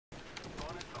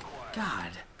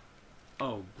God.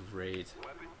 Oh, great.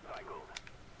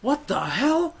 What the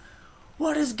hell?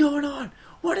 What is going on?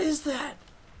 What is that?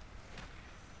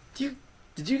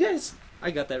 Did you guys...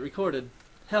 I got that recorded.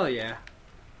 Hell yeah.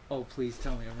 Oh, please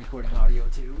tell me I'm recording audio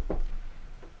too.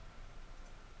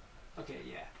 Okay,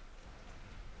 yeah.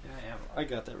 Yeah, I am. I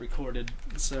got that recorded,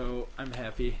 so I'm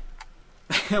happy.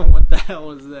 What the hell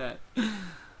was that?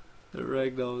 The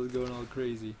ragdoll was going all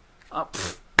crazy. Oh,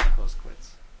 my host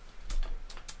quits.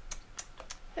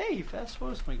 Hey, fast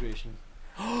post migration.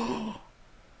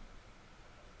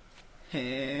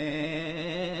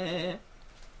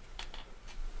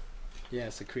 Yeah,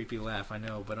 it's a creepy laugh, I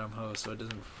know, but I'm host, so it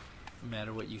doesn't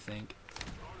matter what you think.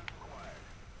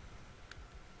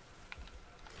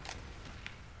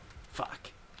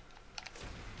 Fuck.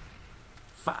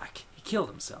 Fuck. He killed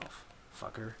himself.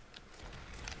 Fucker.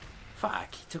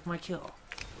 Fuck. He took my kill.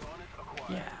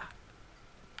 Yeah.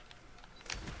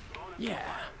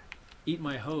 Yeah. Eat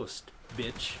my host,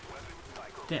 bitch.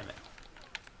 Damn it.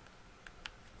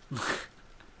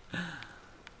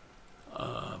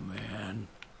 Oh, man.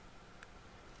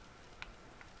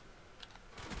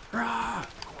 Rah!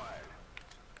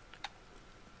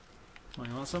 Oh,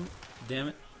 you want some? Damn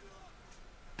it.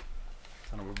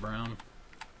 Son of a brown.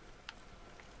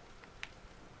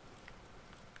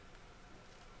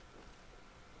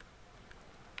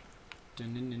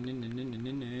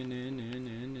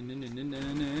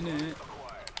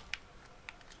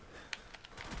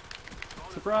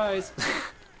 Surprise!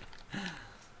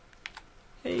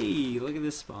 Hey, look at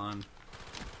this spawn.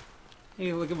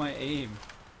 Hey, look at my aim.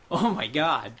 Oh my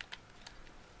god!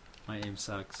 My aim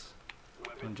sucks.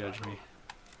 Don't judge me.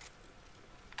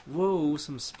 Whoa,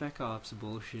 some Spec Ops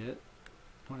bullshit.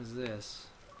 What is this?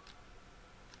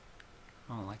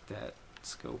 I don't like that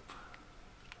scope.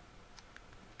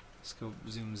 Scope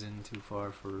zooms in too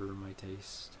far for my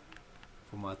taste.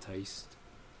 For my taste.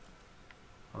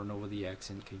 I don't know where the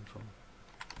accent came from.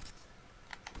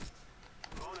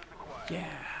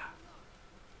 Yeah!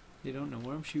 They don't know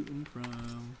where I'm shooting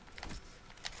from.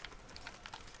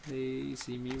 They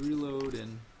see me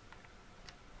reloading.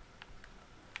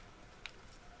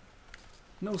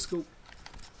 No scope.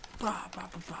 Bah, bah,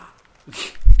 bah, bah.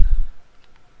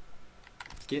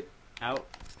 Get out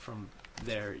from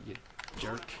there, you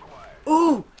jerk.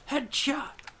 Ooh!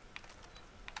 Headshot!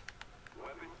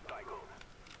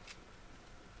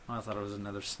 Oh, I thought it was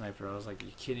another sniper. I was like, are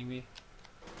you kidding me?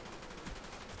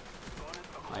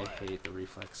 I hate the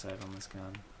reflex sight on this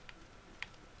gun.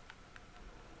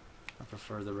 I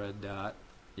prefer the red dot.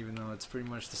 Even though it's pretty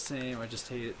much the same, I just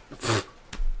hate it.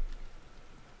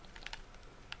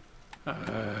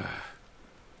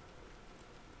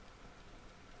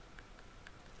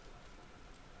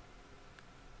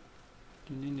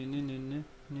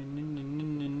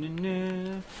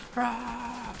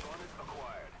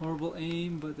 Horrible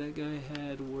aim, but that guy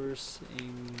had worse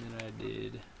aim than I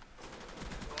did.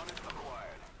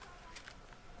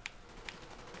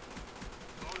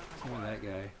 Look at that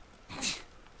guy.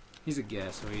 He's a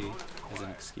guest, so he has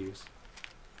an excuse.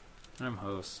 I'm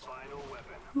host.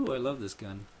 Ooh, I love this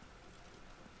gun.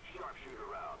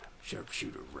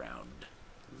 Sharpshooter round.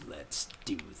 Let's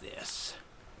do this.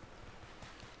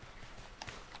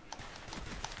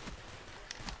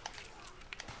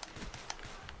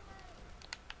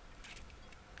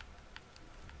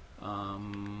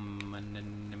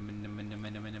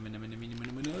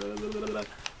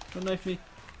 Don't knife me.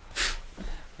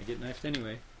 I get knifed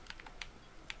anyway.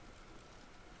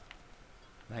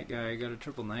 That guy got a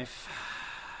triple knife.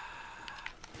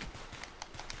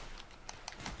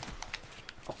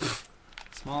 Oh,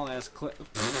 small ass clip.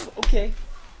 Okay.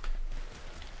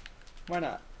 Why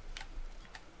not?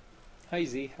 Hi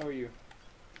Z, how are you?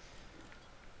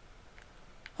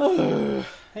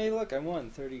 Hey, look, I won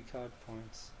 30 COD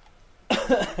points.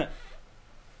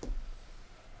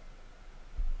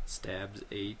 Stabs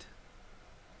 8.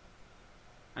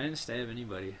 I didn't stab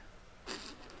anybody.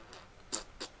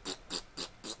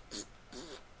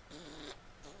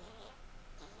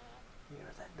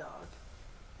 Here's that dog.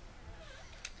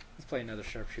 Let's play another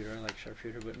sharpshooter. I like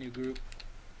sharpshooter, but new group.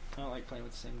 I don't like playing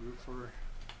with the same group for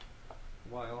a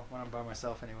while, when I'm by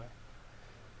myself anyway.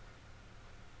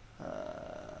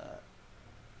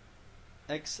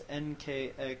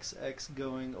 XNKXX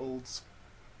going old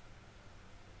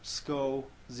SCO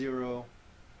 0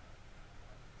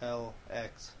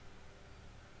 LX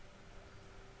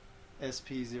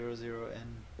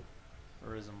SP00N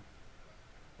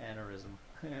Aneurysm.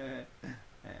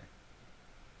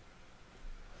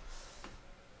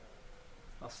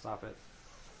 I'll stop at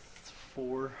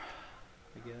 4,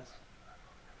 I guess.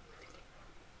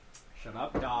 Shut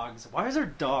up, dogs. Why is there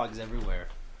dogs everywhere?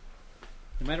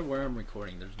 No matter where I'm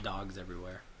recording, there's dogs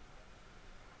everywhere.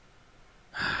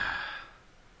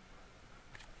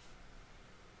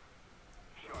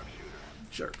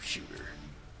 Sharpshooter.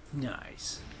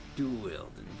 Nice. Dual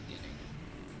wield in the beginning.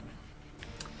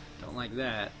 Don't like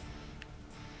that.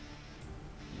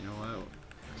 You know what?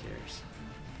 Who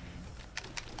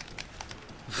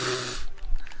cares?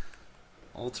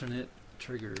 Alternate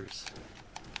triggers.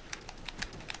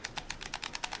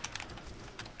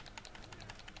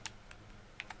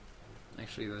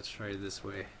 Actually, let's try it this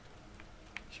way.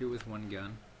 Shoot with one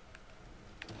gun.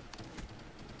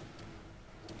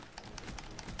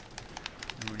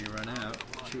 And when you run out,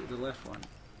 shoot with the left one.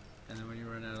 And then when you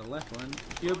run out of the left one,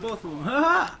 you have both of them.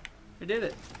 Ha! I did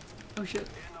it. Oh shit.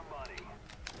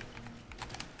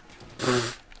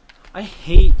 I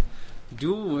hate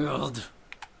dual wield.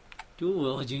 Dual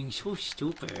wielding, so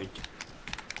stupid.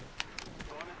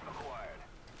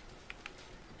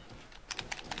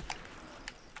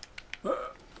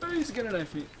 He's gonna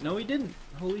knife me. No, he didn't.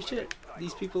 Holy shit.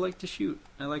 These people like to shoot.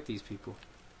 I like these people.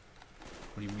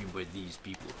 What do you mean by these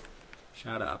people?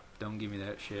 Shut up. Don't give me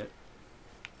that shit.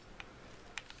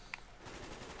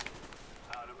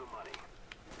 What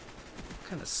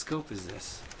kind of scope is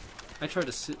this? I tried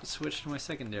to switch to my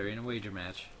secondary in a wager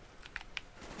match.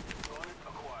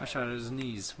 I shot at his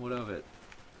knees. What of it?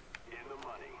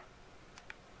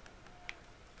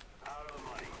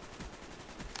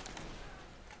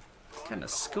 What kind of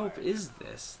scope is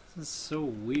this? This is so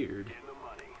weird.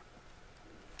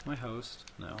 My host?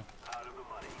 No.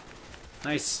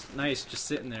 Nice, nice. Just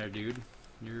sitting there, dude.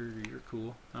 You're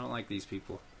cool. I don't like these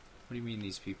people. What do you mean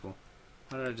these people?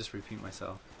 Why did I just repeat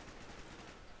myself?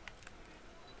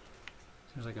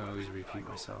 Seems like I always repeat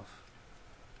myself.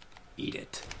 Eat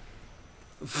it.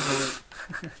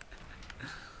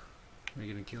 We're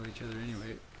gonna kill each other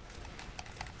anyway.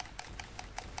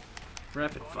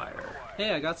 Rapid fire.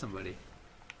 Hey, I got somebody.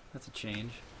 That's a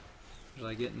change. Should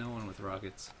I get no one with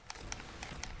rockets?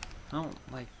 I don't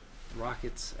like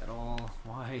rockets at all.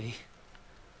 Why?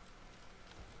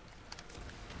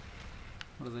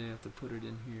 What do they have to put it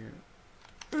in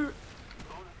here?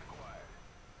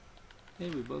 Hey,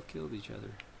 we both killed each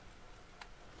other.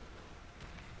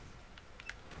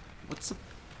 What's the...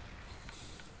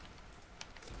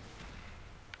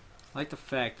 I like the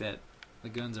fact that the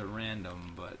guns are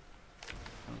random, but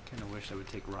I kind of wish I would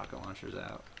take rocket launchers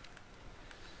out.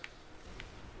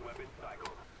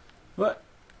 What?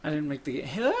 I didn't make the game.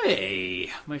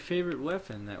 Hey! My favorite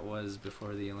weapon that was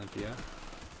before the Olympia.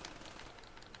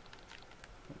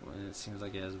 It seems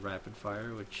like it has rapid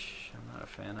fire, which I'm not a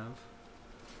fan of.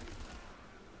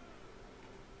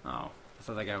 Oh, I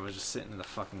thought that guy was just sitting in the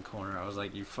fucking corner. I was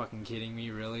like, you fucking kidding me,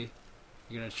 really?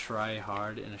 You're gonna try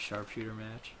hard in a sharpshooter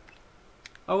match?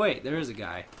 Oh wait, there is a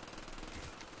guy.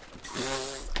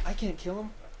 I can't kill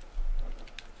him.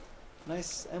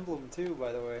 Nice emblem too,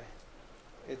 by the way.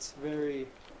 It's very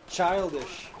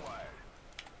childish.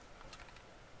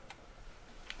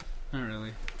 Not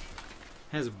really.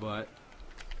 Has a butt.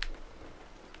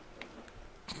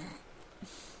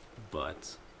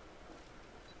 Butt.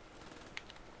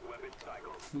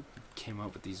 Who came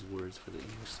up with these words for the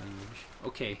English language?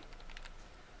 Okay.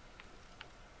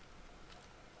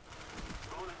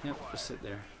 Yep, just sit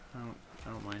there. I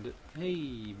don't mind it.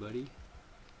 Hey, buddy.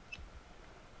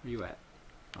 Where you at?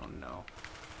 Oh no.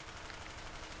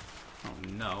 Oh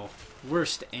no.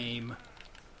 Worst aim.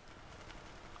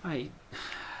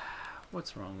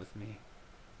 What's wrong with me?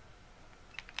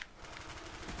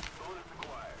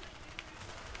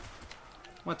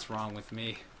 What's wrong with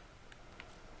me?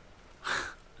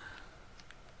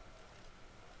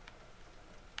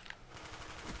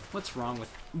 What's wrong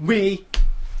with me?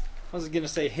 I was gonna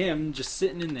say him just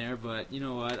sitting in there, but you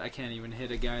know what? I can't even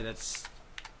hit a guy that's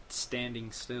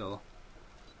standing still.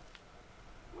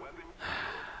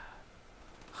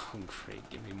 Oh great,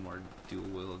 give me more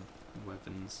dual-wielded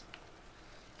weapons.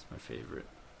 It's my favorite.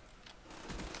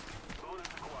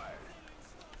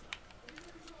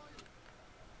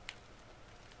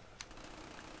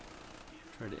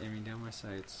 Try to aim down my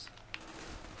sights.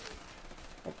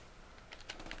 Oh.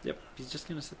 Yep, he's just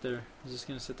gonna sit there. He's just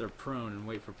gonna sit there prone and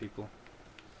wait for people.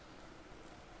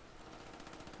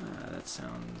 That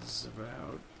sounds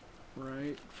about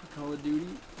right for Call of Duty.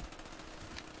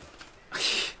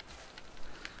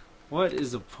 What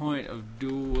is the point of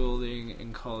dual wielding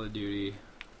in Call of Duty?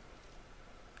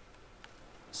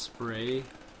 Spray.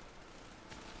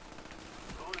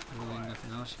 Really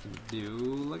nothing else you can do.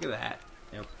 Look at that.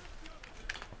 Yep.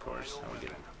 Of course, I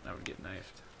would get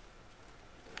knifed.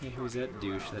 Hey, who's that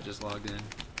douche that just logged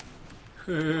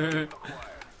in?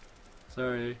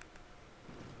 Sorry.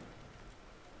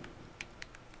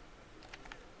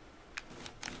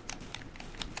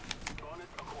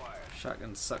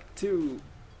 Shotguns suck too.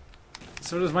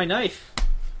 So does my knife.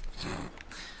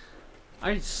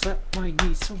 I slapped my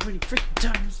knee so many freaking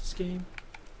times this game.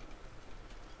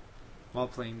 While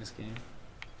playing this game.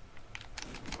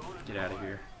 Get out of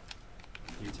here.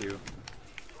 You too.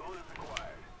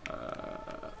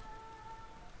 Gotta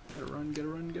run, gotta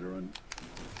run, gotta run.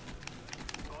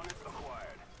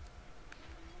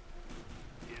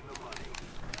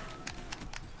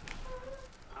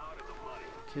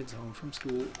 Kids home from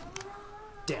school.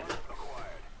 Damn it.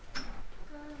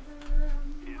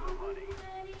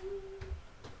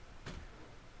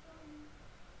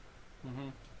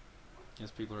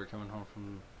 Guess people are coming home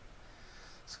from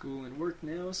school and work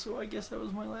now, so I guess that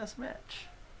was my last match.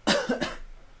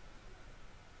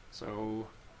 So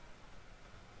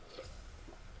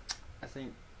I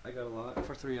think I got a lot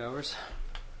for 3 hours.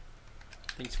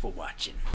 Thanks for watching.